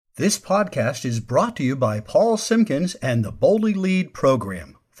This podcast is brought to you by Paul Simpkins and the Boldly Lead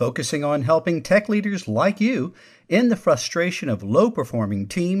program, focusing on helping tech leaders like you in the frustration of low-performing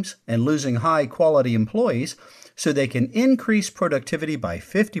teams and losing high-quality employees so they can increase productivity by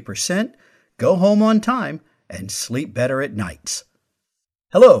 50%, go home on time, and sleep better at nights.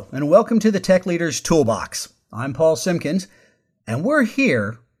 Hello, and welcome to the Tech Leaders Toolbox. I'm Paul Simpkins, and we're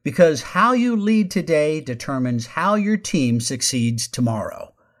here because how you lead today determines how your team succeeds tomorrow.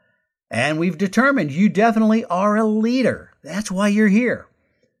 And we've determined you definitely are a leader. That's why you're here.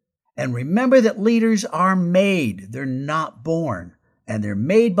 And remember that leaders are made. They're not born. And they're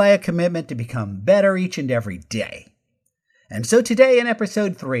made by a commitment to become better each and every day. And so today in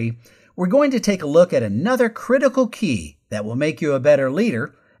episode 3, we're going to take a look at another critical key that will make you a better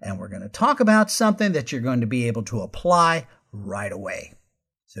leader. And we're going to talk about something that you're going to be able to apply right away.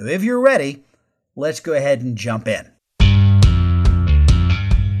 So if you're ready, let's go ahead and jump in.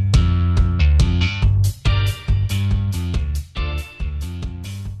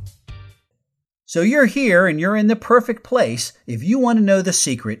 So you're here and you're in the perfect place if you want to know the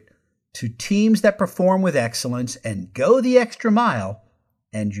secret to teams that perform with excellence and go the extra mile,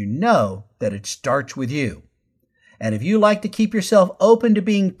 and you know that it starts with you. And if you like to keep yourself open to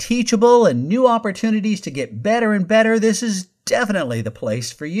being teachable and new opportunities to get better and better, this is definitely the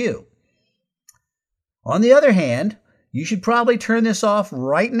place for you. On the other hand, you should probably turn this off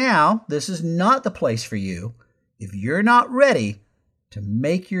right now. This is not the place for you if you're not ready to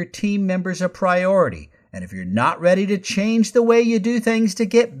make your team members a priority. And if you're not ready to change the way you do things to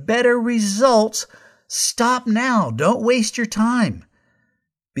get better results, stop now. Don't waste your time,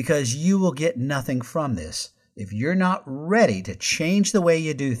 because you will get nothing from this if you're not ready to change the way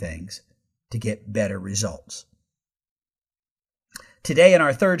you do things to get better results. Today in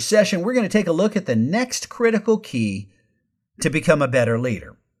our third session, we're going to take a look at the next critical key to become a better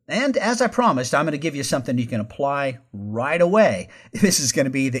leader. And as I promised, I'm going to give you something you can apply right away. This is going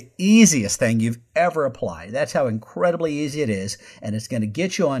to be the easiest thing you've ever applied. That's how incredibly easy it is, and it's going to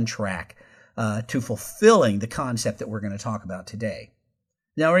get you on track to fulfilling the concept that we're going to talk about today.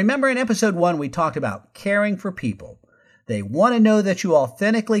 Now, remember in episode 1, we talked about caring for people. They want to know that you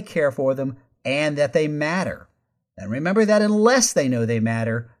authentically care for them and that they matter. And remember that unless they know they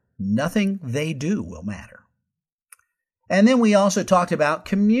matter, nothing they do will matter. And then we also talked about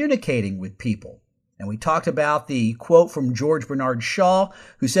communicating with people. And we talked about the quote from George Bernard Shaw,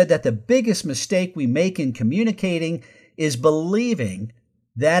 who said that the biggest mistake we make in communicating is believing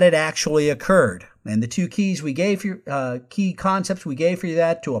that it actually occurred. And the two keys we gave you, key concepts we gave for you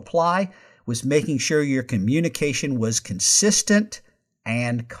that to apply was making sure your communication was consistent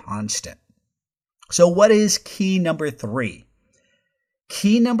and constant. So what is key number 3?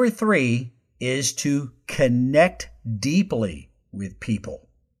 Key number 3 is to connect deeply with people.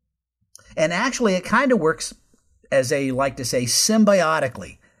 And actually, it kind of works, as they like to say,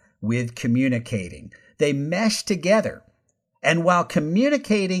 symbiotically with communicating. They mesh together. And while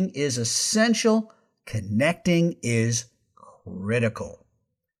communicating is essential, connecting is critical.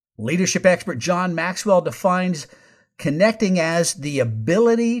 Leadership expert John Maxwell defines connecting as the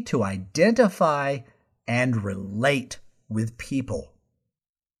ability to identify and relate with people.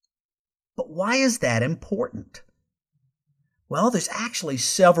 But why is that important? Well, there's actually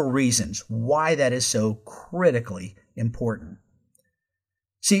several reasons why that is so critically important.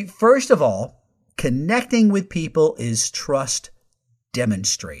 See, first of all, connecting with people is trust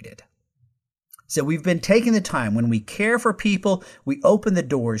demonstrated. So we've been taking the time. When we care for people, we open the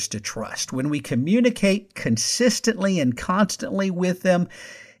doors to trust. When we communicate consistently and constantly with them,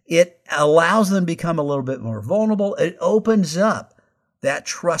 it allows them to become a little bit more vulnerable. It opens up that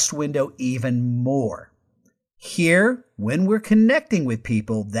trust window even more. Here, when we're connecting with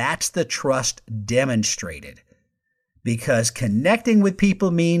people, that's the trust demonstrated. Because connecting with people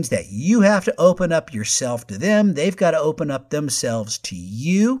means that you have to open up yourself to them. They've got to open up themselves to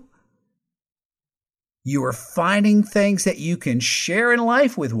you. You are finding things that you can share in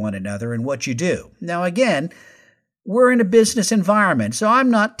life with one another and what you do. Now, again, we're in a business environment, so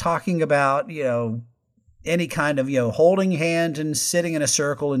I'm not talking about, any kind of, holding hands and sitting in a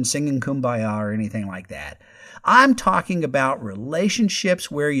circle and singing Kumbaya or anything like that. I'm talking about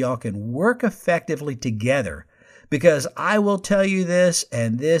relationships where y'all can work effectively together, because I will tell you this,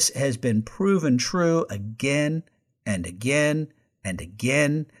 and this has been proven true again and again and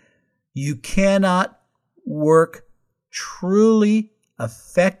again. You cannot work truly,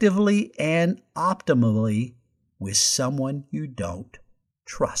 effectively, and optimally with someone you don't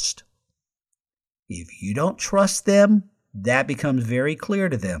trust. If you don't trust them, that becomes very clear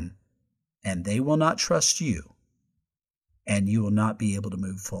to them, and they will not trust you. and you will not be able to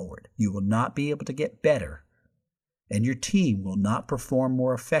move forward. You will not be able to get better, and your team will not perform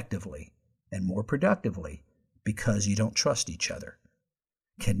more effectively and more productively because you don't trust each other.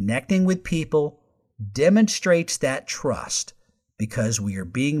 Connecting with people demonstrates that trust because we are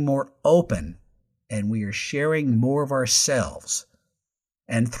being more open and we are sharing more of ourselves.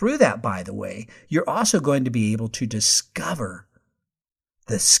 And through that, by the way, you're also going to be able to discover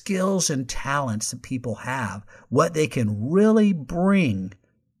the skills and talents that people have, what they can really bring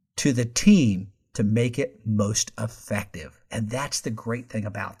to the team to make it most effective. And that's the great thing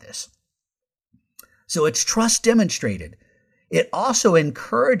about this. So it's trust demonstrated. It also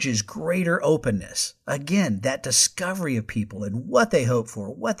encourages greater openness. Again, that discovery of people and what they hope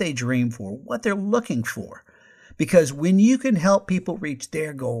for, what they dream for, what they're looking for. Because when you can help people reach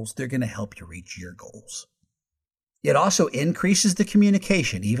their goals, they're going to help you reach your goals. It also increases the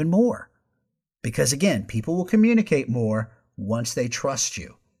communication even more. Because again, people will communicate more once they trust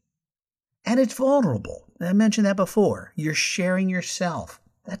you. And it's vulnerable. I mentioned that before. You're sharing yourself.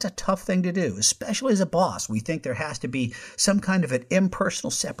 That's a tough thing to do, especially as a boss. We think there has to be some kind of an impersonal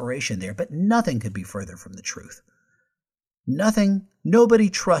separation there, but nothing could be further from the truth.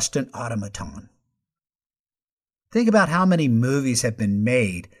 Nobody trusts an automaton. Think about how many movies have been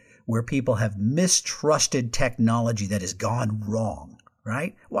made where people have mistrusted technology that has gone wrong,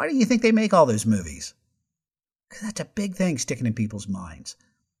 right? Why do you think they make all those movies? Because that's a big thing sticking in people's minds.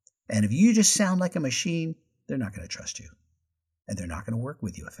 And if you just sound like a machine, they're not going to trust you. And they're not going to work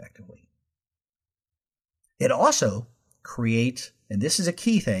with you effectively. It also creates, and this is a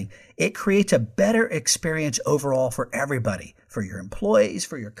key thing, it creates a better experience overall for everybody, for your employees,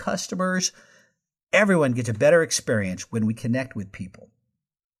 for your customers. Everyone gets a better experience when we connect with people.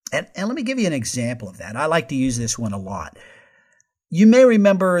 And let me give you an example of that. I like to use this one a lot. You may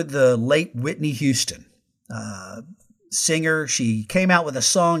remember the late Whitney Houston, singer. She came out with a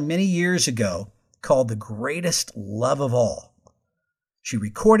song many years ago called The Greatest Love of All. She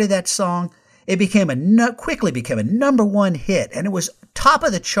recorded that song. It quickly became a number one hit, and it was top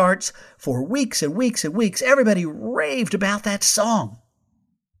of the charts for weeks and weeks and weeks. Everybody raved about that song.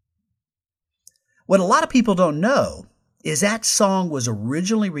 What a lot of people don't know is that song was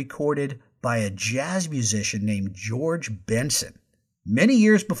originally recorded by a jazz musician named George Benson, many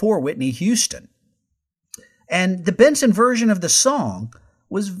years before Whitney Houston. And the Benson version of the song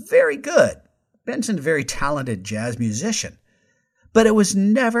was very good. Benson's a very talented jazz musician. But it was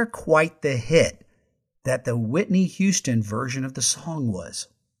never quite the hit that the Whitney Houston version of the song was.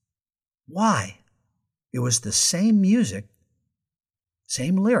 Why? It was the same music,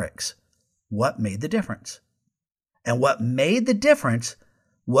 same lyrics. What made the difference? And what made the difference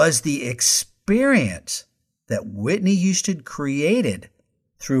was the experience that Whitney Houston created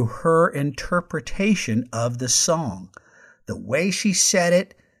through her interpretation of the song. The way she said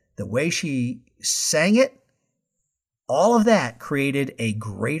it, the way she sang it, all of that created a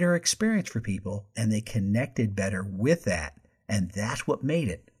greater experience for people, and they connected better with that. And that's what made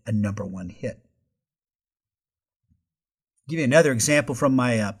it a number one hit. I'll give you another example from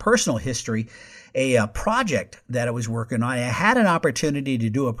my personal history. A project that I was working on, I had an opportunity to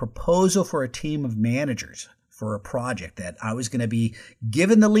do a proposal for a team of managers for a project that I was going to be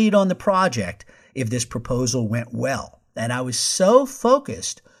given the lead on the project if this proposal went well. And I was so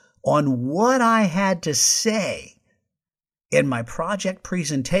focused on what I had to say in my project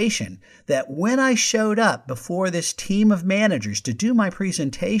presentation that when I showed up before this team of managers to do my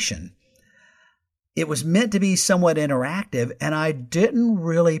presentation, it was meant to be somewhat interactive, and I didn't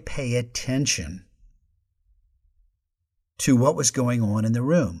really pay attention to what was going on in the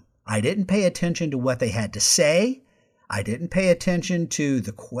room. I didn't pay attention to what they had to say. I didn't pay attention to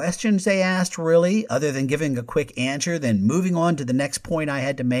the questions they asked, really, other than giving a quick answer, then moving on to the next point I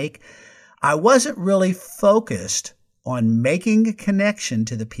had to make. I wasn't really focused on making a connection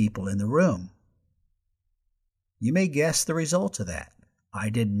to the people in the room. You may guess the results of that. I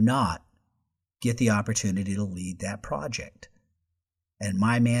did not get the opportunity to lead that project. And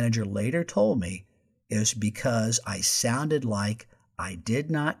my manager later told me it was because I sounded like I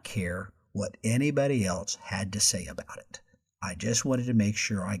did not care what anybody else had to say about it. I just wanted to make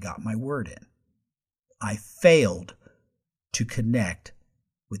sure I got my word in. I failed to connect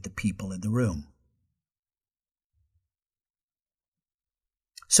with the people in the room.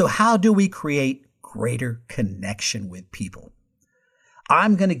 So how do we create greater connection with people?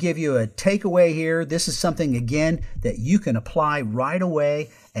 I'm going to give you a takeaway here. This is something, again, that you can apply right away,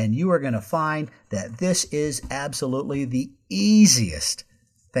 and you are going to find that this is absolutely the easiest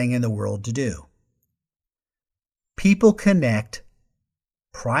thing in the world to do. People connect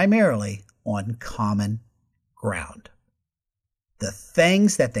primarily on common ground. the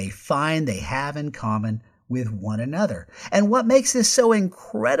things that they find they have in common with one another. And what makes this so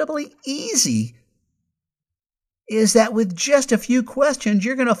incredibly easy is that with just a few questions,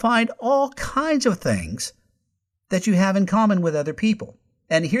 you're going to find all kinds of things that you have in common with other people.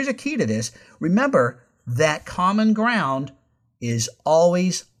 And here's a key to this. Remember that common ground is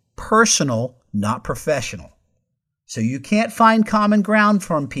always personal, not professional. So you can't find common ground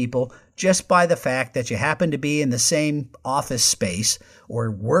from people just by the fact that you happen to be in the same office space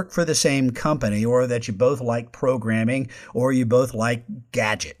or work for the same company or that you both like programming or you both like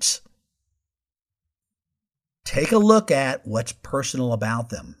gadgets. Take a look at what's personal about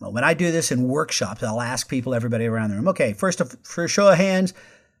them. When I do this in workshops, I'll ask people, everybody around the room, okay, first, for a show of hands,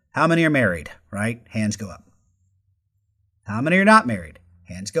 how many are married, right? Hands go up. How many are not married?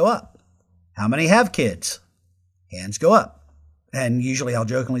 Hands go up. How many have kids? Hands go up. And usually I'll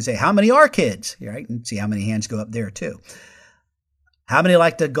jokingly say, how many are kids? Right? And see how many hands go up there too. How many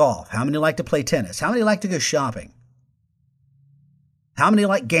like to golf? How many like to play tennis? How many like to go shopping? How many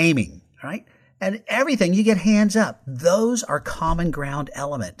like gaming? Right? And everything, you get hands up. Those are common ground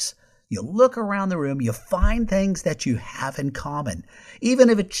elements. You look around the room, you find things that you have in common, even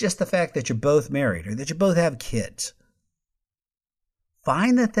if it's just the fact that you're both married or that you both have kids.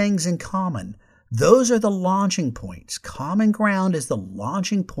 Find the things in common. Those are the launching points. Common ground is the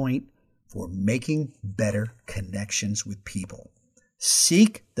launching point for making better connections with people.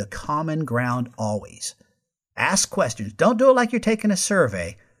 Seek the common ground always. Ask questions. Don't do it like you're taking a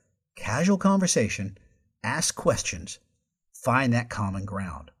survey. Casual conversation, ask questions, find that common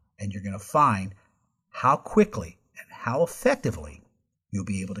ground, and you're going to find how quickly and how effectively you'll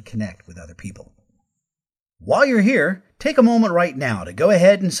be able to connect with other people. While you're here, take a moment right now to go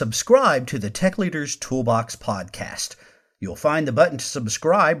ahead and subscribe to the Tech Leaders Toolbox podcast. You'll find the button to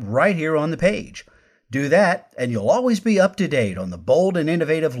subscribe right here on the page. Do that, and you'll always be up to date on the bold and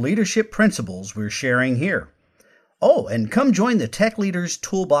innovative leadership principles we're sharing here. Oh, and come join the Tech Leaders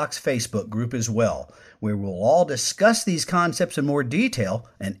Toolbox Facebook group as well, where we'll all discuss these concepts in more detail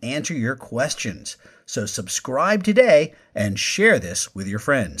and answer your questions. So subscribe today and share this with your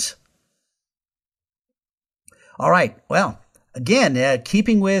friends. All right, well, again,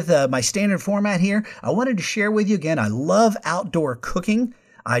 keeping with my standard format here, I wanted to share with you again, I love outdoor cooking.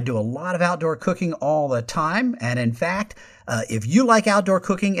 I do a lot of outdoor cooking all the time, and in fact, if you like outdoor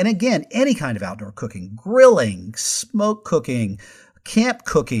cooking, and again, any kind of outdoor cooking, grilling, smoke cooking, camp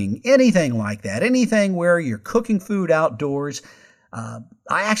cooking, anything like that, anything where you're cooking food outdoors, I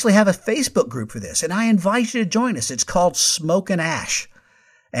actually have a Facebook group for this, and I invite you to join us. It's called Smoke and Ash.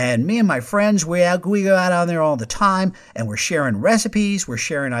 And me and my friends, we go out on there all the time, and we're sharing recipes, we're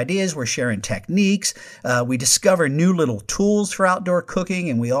sharing ideas, we're sharing techniques. We discover new little tools for outdoor cooking,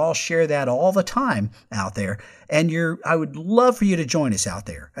 and we all share that all the time out there. And I would love for you to join us out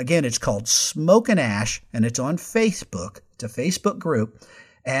there. Again, it's called Smoke and Ash, and it's on Facebook. It's a Facebook group,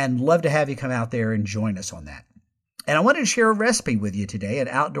 and love to have you come out there and join us on that. And I wanted to share a recipe with you today, an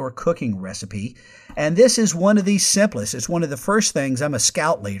outdoor cooking recipe. And this is one of the simplest. It's one of the first things. I'm a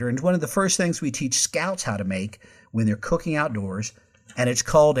scout leader, and one of the first things we teach scouts how to make when they're cooking outdoors. And it's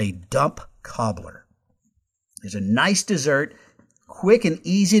called a dump cobbler. It's a nice dessert, quick and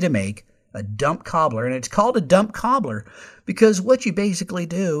easy to make, a dump cobbler. And it's called a dump cobbler because what you basically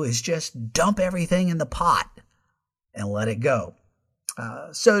do is just dump everything in the pot and let it go.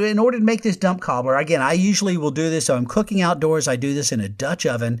 So in order to make this dump cobbler, again, I usually will do this. So I'm cooking outdoors. I do this in a Dutch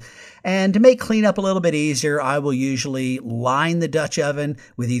oven. And to make cleanup a little bit easier, I will usually line the Dutch oven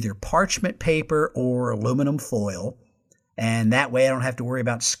with either parchment paper or aluminum foil. And that way I don't have to worry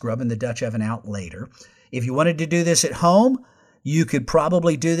about scrubbing the Dutch oven out later. If you wanted to do this at home, you could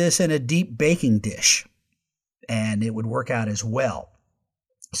probably do this in a deep baking dish, and it would work out as well.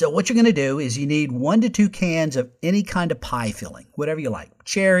 So what you're going to do is you need 1 to 2 cans of any kind of pie filling, whatever you like,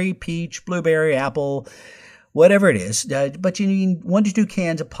 cherry, peach, blueberry, apple, whatever it is. But you need 1 to 2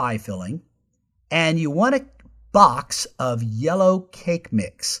 cans of pie filling, and you want a box of yellow cake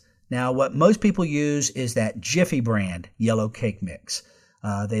mix. Now, what most people use is that Jiffy brand yellow cake mix.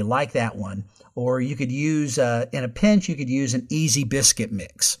 They like that one. Or you could use, in a pinch, you could use an Easy Biscuit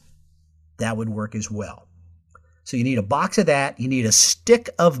mix. That would work as well. So you need a box of that. You need a stick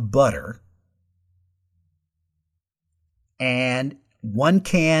of butter and 1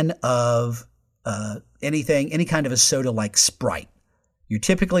 can of any kind of a soda like Sprite. You're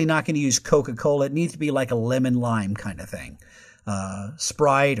typically not going to use Coca-Cola. It needs to be like a lemon lime kind of thing.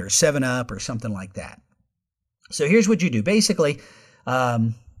 Sprite or 7-Up or something like that. So here's what you do. Basically,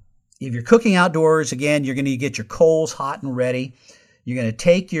 if you're cooking outdoors, again, you're going to get your coals hot and ready. You're going to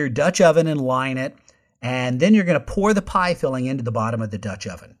take your Dutch oven and line it. And then you're going to pour the pie filling into the bottom of the Dutch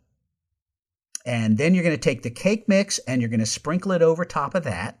oven. And then you're going to take the cake mix and you're going to sprinkle it over top of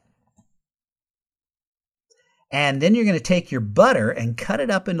that. And then you're going to take your butter and cut it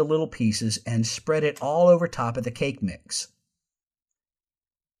up into little pieces and spread it all over top of the cake mix.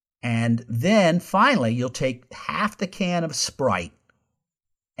 And then finally, you'll take half the can of Sprite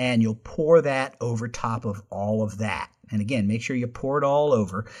and you'll pour that over top of all of that. And again, make sure you pour it all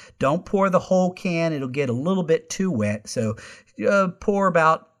over. Don't pour the whole can. It'll get a little bit too wet. So pour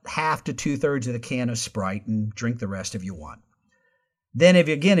about half to 2/3 of the can of Sprite and drink the rest if you want. Then if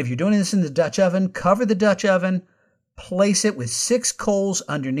you're doing this in the Dutch oven, cover the Dutch oven, place it with 6 coals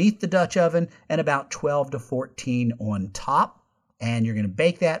underneath the Dutch oven and about 12 to 14 on top. And you're going to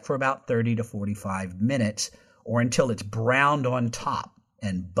bake that for about 30 to 45 minutes or until it's browned on top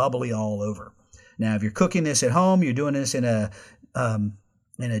and bubbly all over. Now, if you're cooking this at home, you're doing this in a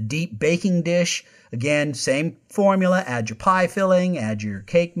deep baking dish. Again, same formula, add your pie filling, add your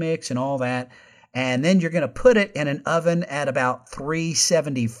cake mix and all that. And then you're going to put it in an oven at about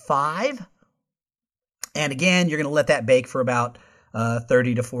 375. And again, you're going to let that bake for about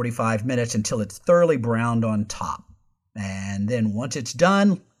 30 to 45 minutes until it's thoroughly browned on top. And then once it's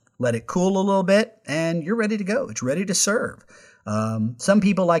done, let it cool a little bit and you're ready to go. It's ready to serve. Some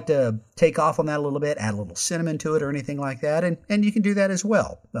people like to take off on that a little bit, add a little cinnamon to it or anything like that, and you can do that as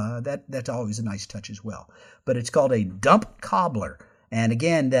well. That's always a nice touch as well. But it's called a dump cobbler. And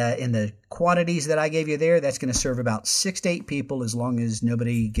again, in the quantities that I gave you there, that's going to serve about 6 to 8 people as long as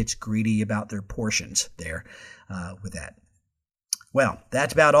nobody gets greedy about their portions there with that. Well,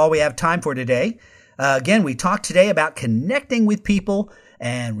 that's about all we have time for today. Again, we talked today about connecting with people.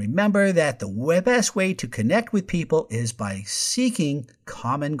 And remember that the best way to connect with people is by seeking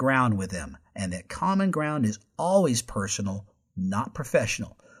common ground with them. And that common ground is always personal, not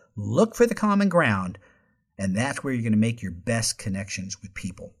professional. Look for the common ground, and that's where you're going to make your best connections with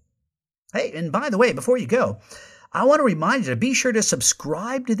people. Hey, and by the way, before you go, I want to remind you to be sure to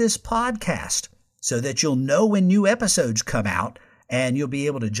subscribe to this podcast so that you'll know when new episodes come out and you'll be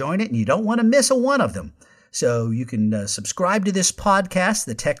able to join it, and you don't want to miss a one of them. So you can subscribe to this podcast,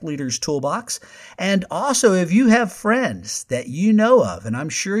 The Tech Leaders Toolbox. And also, if you have friends that you know of, and I'm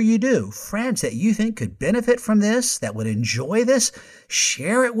sure you do, friends that you think could benefit from this, that would enjoy this,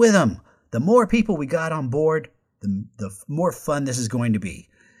 share it with them. The more people we got on board, the more fun this is going to be.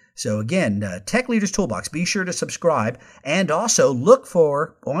 So again, Tech Leaders Toolbox, be sure to subscribe. And also look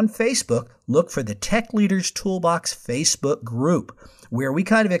for, on Facebook, look for the Tech Leaders Toolbox Facebook group, where we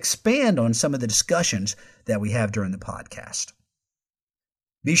kind of expand on some of the discussions that we have during the podcast.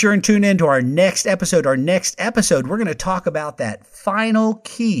 Be sure and tune in to our next episode. Our next episode, we're going to talk about that final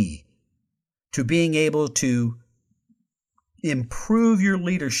key to being able to improve your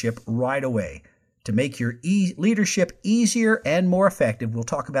leadership right away, to make your leadership easier and more effective. We'll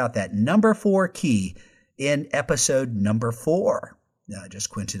talk about that number 4 key in episode number 4,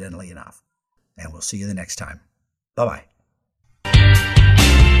 just coincidentally enough. And we'll see you the next time. Bye-bye.